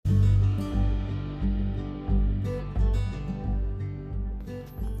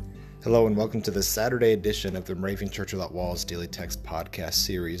Hello and welcome to the Saturday edition of the Moravian Church Without Walls Daily Text Podcast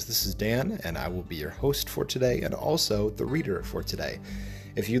Series. This is Dan, and I will be your host for today and also the reader for today.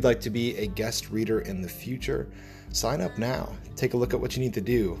 If you'd like to be a guest reader in the future, sign up now. Take a look at what you need to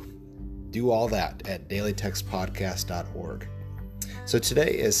do. Do all that at dailytextpodcast.org. So today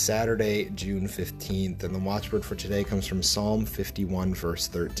is Saturday, June 15th, and the watchword for today comes from Psalm 51, verse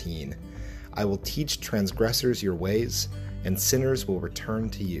 13. I will teach transgressors your ways, and sinners will return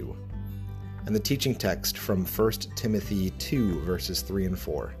to you. And the teaching text from 1 Timothy 2, verses 3 and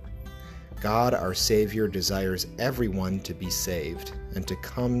 4. God, our Savior, desires everyone to be saved and to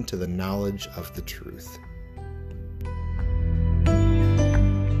come to the knowledge of the truth.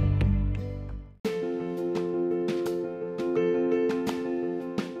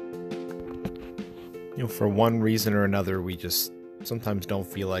 For one reason or another, we just sometimes don't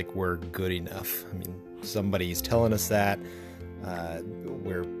feel like we're good enough. Somebody's telling us that.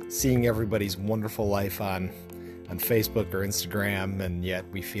 We're seeing everybody's wonderful life on Facebook or Instagram, and yet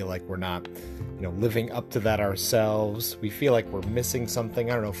we feel like we're not, living up to that ourselves. We feel like we're missing something.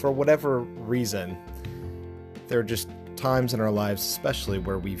 I don't know, for whatever reason. There are just times in our lives, especially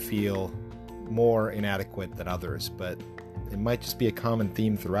where we feel more inadequate than others, but it might just be a common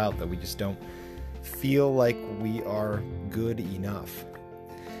theme throughout that we just don't feel like we are good enough.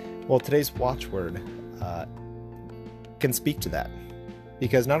 Well, today's watchword can speak to that,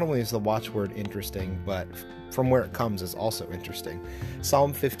 because not only is the watchword interesting, but from where it comes is also interesting.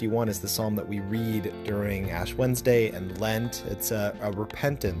 Psalm 51 is the psalm that we read during Ash Wednesday and Lent. It's a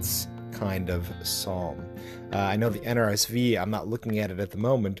repentance kind of psalm. I know the NRSV, I'm not looking at it at the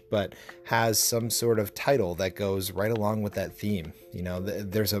moment, but has some sort of title that goes right along with that theme.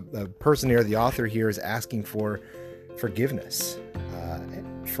 There's a person here, the author here is asking for forgiveness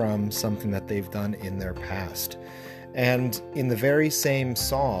from something that they've done in their past. And in the very same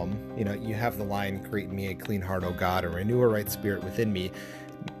psalm, you have the line, create in me a clean heart, O God, and renew a right spirit within me.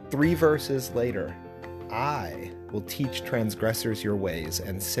 3 verses later, I will teach transgressors your ways,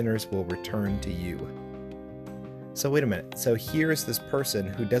 and sinners will return to you. So wait a minute. So here's this person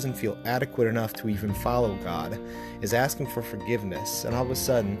who doesn't feel adequate enough to even follow God, is asking for forgiveness, and all of a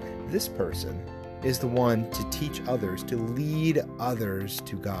sudden, this person is the one to teach others, to lead others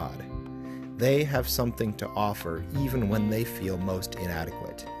to God. They have something to offer even when they feel most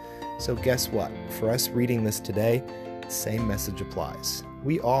inadequate. So guess what? For us reading this today, the same message applies.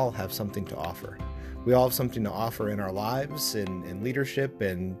 We all have something to offer. We all have something to offer in our lives, in leadership,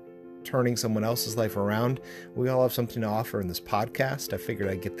 and turning someone else's life around. We all have something to offer in this podcast. I figured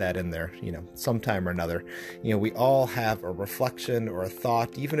I'd get that in there, sometime or another. We all have a reflection or a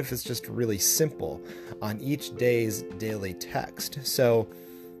thought, even if it's just really simple, on each day's daily text. So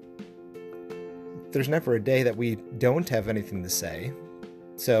there's never a day that we don't have anything to say.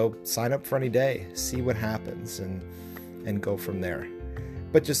 So sign up for any day, see what happens, and go from there.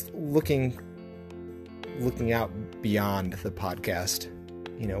 But just looking out beyond the podcast,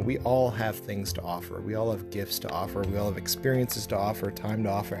 we all have things to offer. We all have gifts to offer. We all have experiences to offer, time to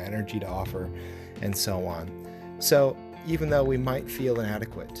offer, energy to offer, and so on. So even though we might feel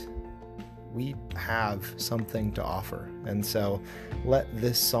inadequate, we have something to offer. And so let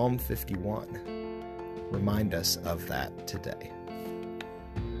this Psalm 51 remind us of that today.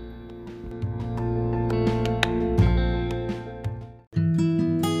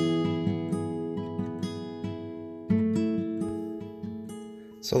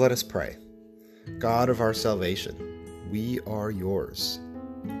 So let us pray. God of our salvation, we are yours,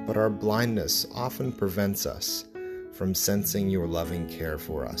 but our blindness often prevents us from sensing your loving care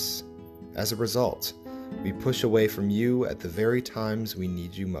for us. As a result, we push away from you at the very times we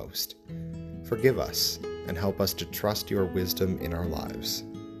need you most. Forgive us and help us to trust your wisdom in our lives.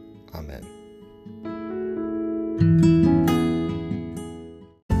 Amen.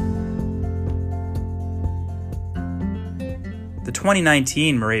 The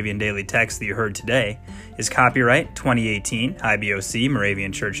 2019 Moravian Daily Text that you heard today is copyright 2018 IBOC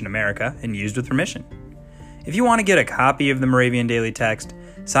Moravian Church in America and used with permission. If you want to get a copy of the Moravian Daily Text,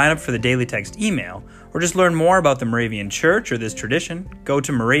 sign up for the Daily Text email, or just learn more about the Moravian Church or this tradition, go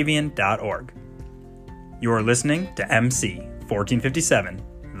to moravian.org. You are listening to MC 1457,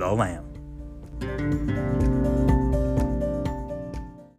 The Lamb.